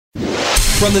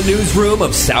From the newsroom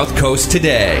of South Coast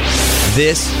Today,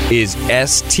 this is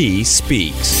ST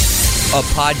Speaks, a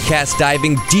podcast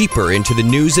diving deeper into the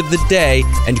news of the day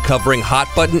and covering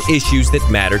hot-button issues that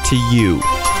matter to you.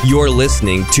 You're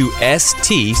listening to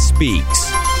ST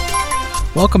Speaks.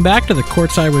 Welcome back to the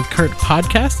Courtside with Kurt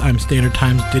podcast. I'm Standard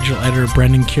Times digital editor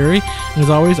Brendan Curie. And as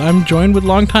always, I'm joined with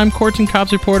longtime Courts and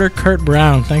Cops reporter Kurt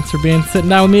Brown. Thanks for sitting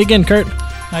down with me again, Kurt.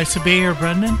 Nice to be here,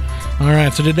 Brendan. All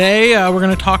right, so today we're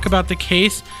going to talk about the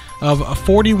case of a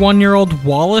 41-year-old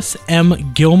Wallace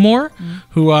M. Gilmore,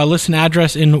 who lists an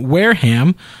address in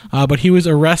Wareham, but he was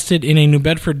arrested in a New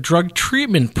Bedford drug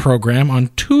treatment program on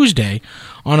Tuesday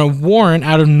on a warrant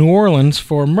out of New Orleans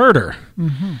for murder.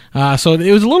 So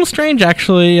it was a little strange,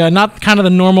 actually, not kind of the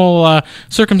normal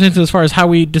circumstances as far as how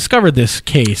we discovered this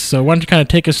case. So why don't you kind of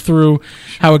take us through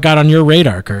how it got on your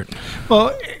radar, Kurt?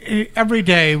 Well, every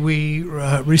day we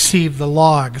receive the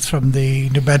logs from the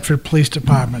New Bedford Police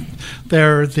Department.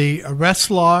 They're the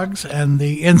arrest logs and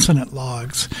the incident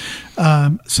logs.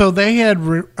 So they had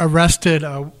arrested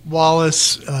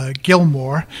Wallace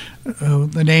Gilmore.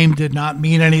 The name did not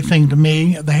mean anything to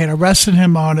me. They had arrested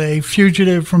him on a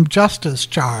fugitive from justice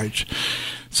charge.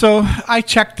 So I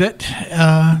checked it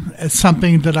as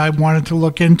something that I wanted to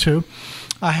look into.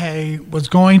 I was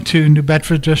going to New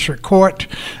Bedford District Court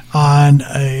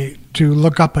to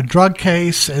look up a drug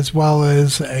case as well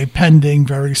as a pending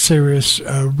very serious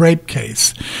rape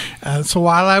case. So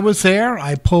while I was there,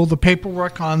 I pulled the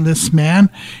paperwork on this man,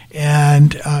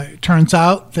 and it turns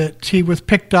out that he was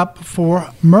picked up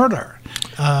for murder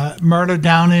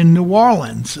down in New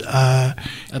Orleans. At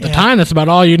the time, that's about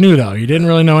all you knew, though. You didn't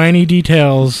really know any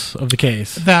details of the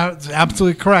case. That's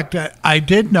absolutely correct. I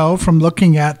did know from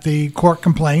looking at the court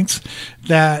complaints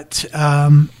that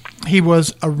he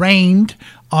was arraigned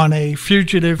on a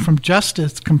fugitive from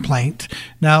justice complaint.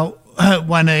 Now,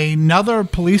 when another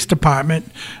police department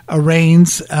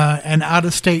arraigns an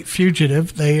out-of-state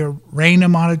fugitive, they arraign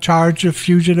him on a charge of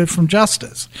fugitive from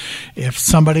justice. If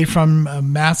somebody from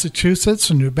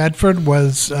Massachusetts or New Bedford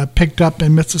was picked up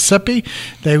in Mississippi,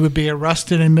 they would be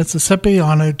arrested in Mississippi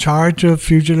on a charge of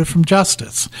fugitive from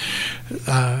justice.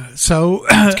 So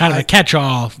it's kind of a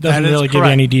catch-all. Doesn't really give you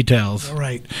any details.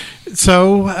 Right.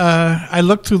 So I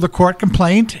looked through the court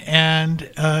complaint, and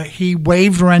he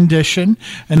waived rendition.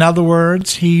 In other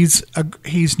words,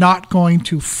 he's not going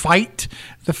to fight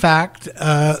the fact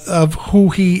of who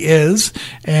he is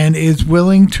and is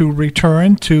willing to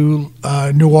return to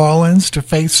New Orleans to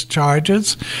face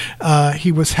charges.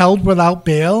 He was held without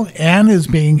bail and is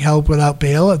being held without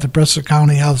bail at the Bristol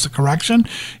County House of Correction.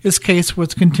 His case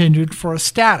was continued for a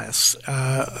status.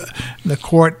 The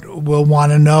court will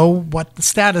want to know what the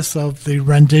status of the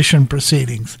rendition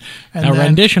proceedings. And now,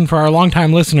 rendition, for our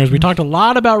longtime listeners, we talked a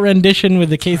lot about rendition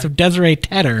with the case of Desiree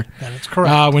Tedder. That is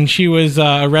correct. When she was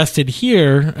arrested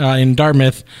here in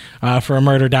Dartmouth for a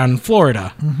murder down in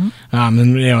Florida.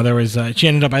 And there was I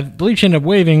believe she ended up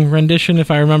waiving rendition, if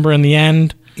I remember, in the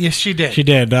end. Yes, she did. She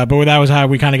did, but that was how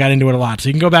we kind of got into it a lot. So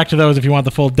you can go back to those if you want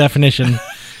the full definition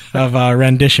of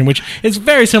rendition, which is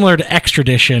very similar to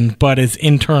extradition, but is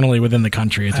internally within the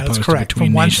country as opposed to between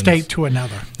from one nations. state to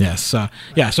another. Yes. So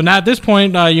now at this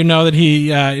point, you know that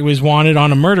he was wanted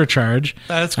on a murder charge.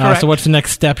 That's correct. So what's the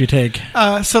next step you take?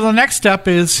 So the next step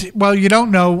is, well, you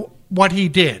don't know what he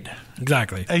did.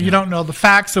 Exactly. You don't know the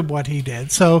facts of what he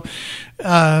did. So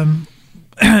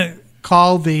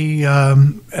call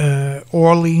the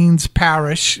Orleans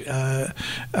Parish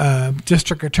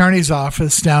District Attorney's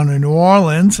Office down in New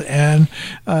Orleans, and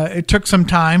it took some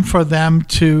time for them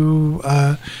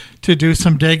to do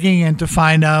some digging and to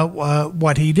find out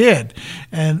what he did.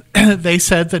 And they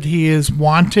said that he is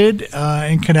wanted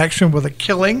in connection with a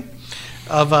killing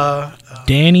of a...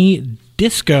 Danny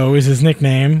Disco is his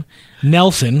nickname.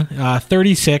 Nelson,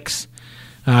 36,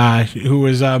 who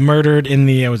was murdered in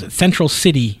the Central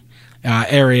City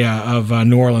area of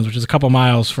New Orleans, which is a couple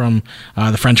miles from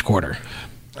the French Quarter.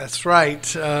 That's right.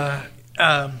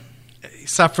 He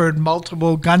suffered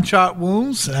multiple gunshot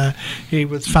wounds. He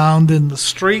was found in the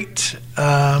street.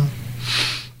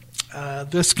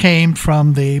 This came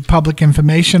from the public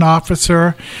information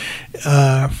officer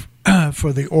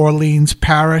for the Orleans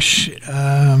Parish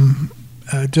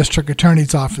District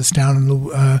Attorney's Office down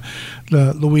in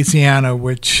Louisiana,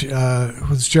 which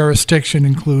whose jurisdiction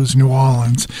includes New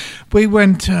Orleans. We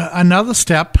went another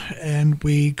step, and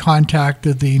we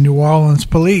contacted the New Orleans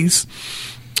police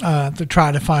to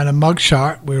try to find a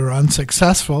mugshot. We were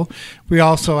unsuccessful. We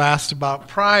also asked about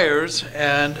priors,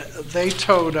 and they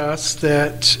told us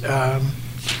that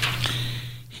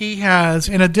he has,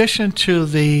 in addition to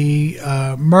the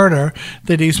murder,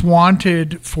 that he's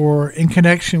wanted in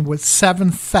connection with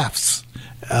 7 thefts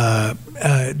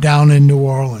down in New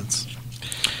Orleans.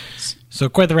 So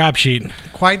quite the rap sheet.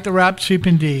 Quite the rap sheet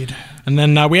indeed. And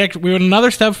then we went another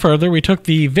step further. We took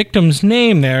the victim's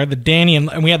name there, the Danny,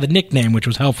 and we had the nickname, which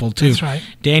was helpful too. That's right.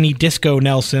 Danny Disco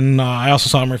Nelson. I also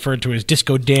saw him referred to as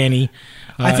Disco Danny.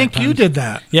 I think you did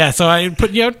that. Yeah, so I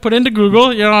put into Google.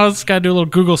 I just got to do a little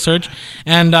Google search.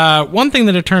 And one thing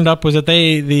that it turned up was that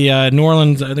the New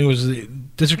Orleans, I think it was the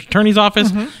District Attorney's Office,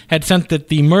 had sent that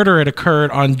the murder had occurred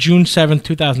on June 7th,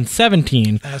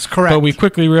 2017. That's correct. But we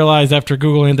quickly realized after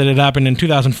Googling that it happened in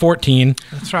 2014.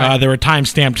 That's right. There were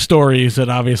time-stamped stories that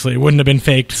obviously wouldn't have been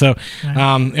faked. So,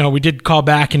 we did call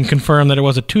back and confirm that it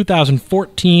was a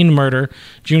 2014 murder,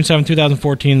 June 7th,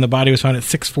 2014. The body was found at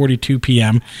 6:42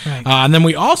 p.m. Right. And then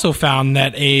we also found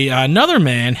that another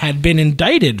man had been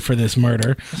indicted for this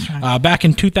murder back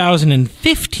in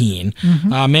 2015.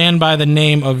 A man by the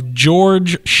name of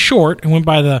George Short, who went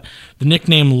by the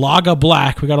nickname Laga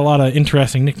Black. We got a lot of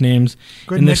interesting nicknames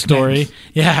in this story.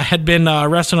 Yeah, had been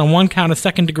arrested on one count of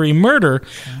second-degree murder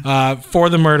for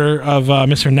the murder of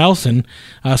Mr. Nelson.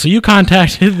 So you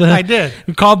contacted I did.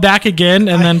 We called back again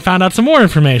and then found out some more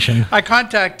information. I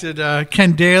contacted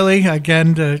Ken Daly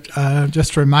again to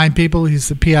just remind people he's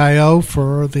the PIO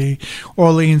for the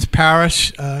Orleans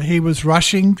Parish. He was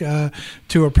rushing to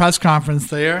a press conference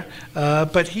there,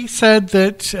 but he said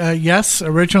that yes,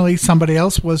 originally somebody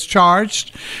else was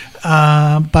charged,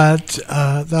 but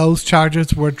those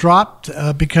charges were dropped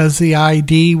because the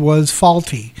ID was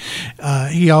faulty.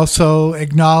 He also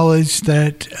acknowledged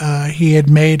that he had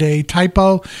made a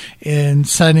typo in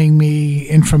sending me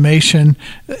information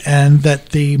and that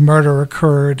the murder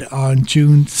occurred on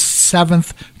June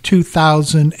 7th,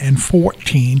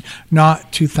 2014,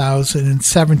 not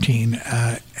 2017,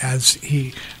 as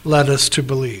he led us to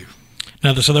believe.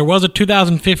 Now, so there was a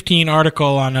 2015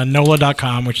 article on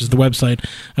NOLA.com, which is the website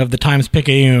of the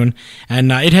Times-Picayune,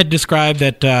 and it had described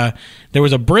that there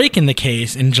was a break in the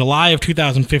case in July of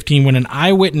 2015 when an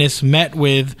eyewitness met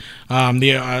with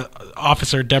the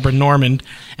officer, Deborah Normand,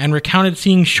 and recounted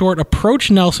seeing Short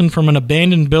approach Nelson from an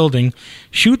abandoned building,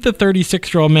 shoot the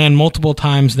 36-year-old man multiple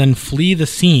times, then flee the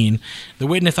scene. The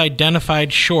witness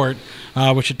identified Short,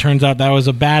 which it turns out that was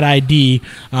a bad ID,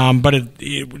 but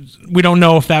we don't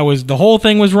know if that was the whole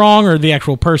thing was wrong or the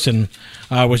actual person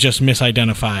was just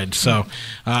misidentified. So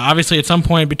obviously at some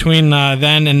point between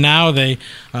then and now, they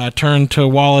turned to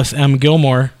Wallace M.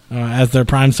 Gilmore as their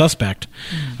prime suspect.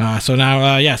 So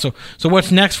now, so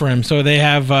what's next for him? So they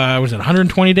have,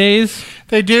 120 days?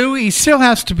 They do. He still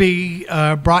has to be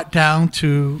brought down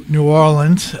to New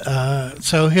Orleans.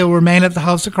 So he'll remain at the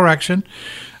House of Correction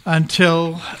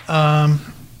until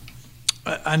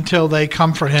they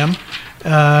come for him.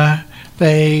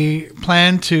 They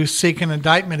plan to seek an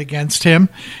indictment against him,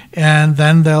 and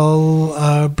then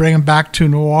they'll bring him back to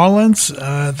New Orleans.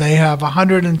 They have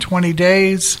 120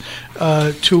 days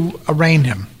to arraign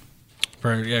him.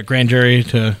 For grand jury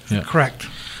to... Yeah. Correct.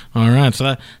 All right,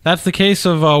 so that's the case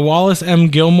of Wallace M.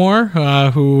 Gilmore,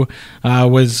 who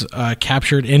was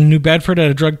captured in New Bedford at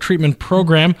a drug treatment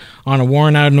program on a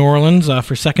warrant out in New Orleans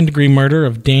for second-degree murder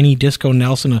of Danny Disco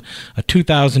Nelson, a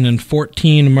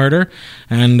 2014 murder.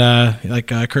 And like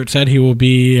Kurt said, he will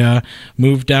be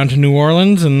moved down to New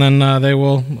Orleans, and then they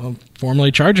will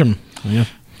formally charge him. Yeah.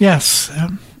 Yes.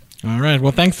 All right.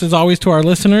 Well, thanks as always to our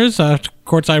listeners.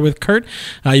 Courtside with Kurt.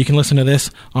 You can listen to this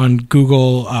on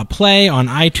Google Play, on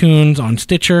iTunes, on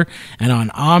Stitcher, and on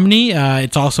Omni.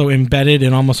 It's also embedded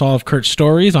in almost all of Kurt's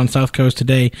stories on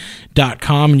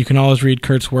southcoasttoday.com, and you can always read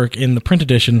Kurt's work in the print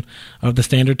edition of the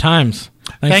Standard Times.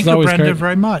 Thanks Thank as you, always, Brenda, Kurt.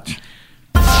 very much.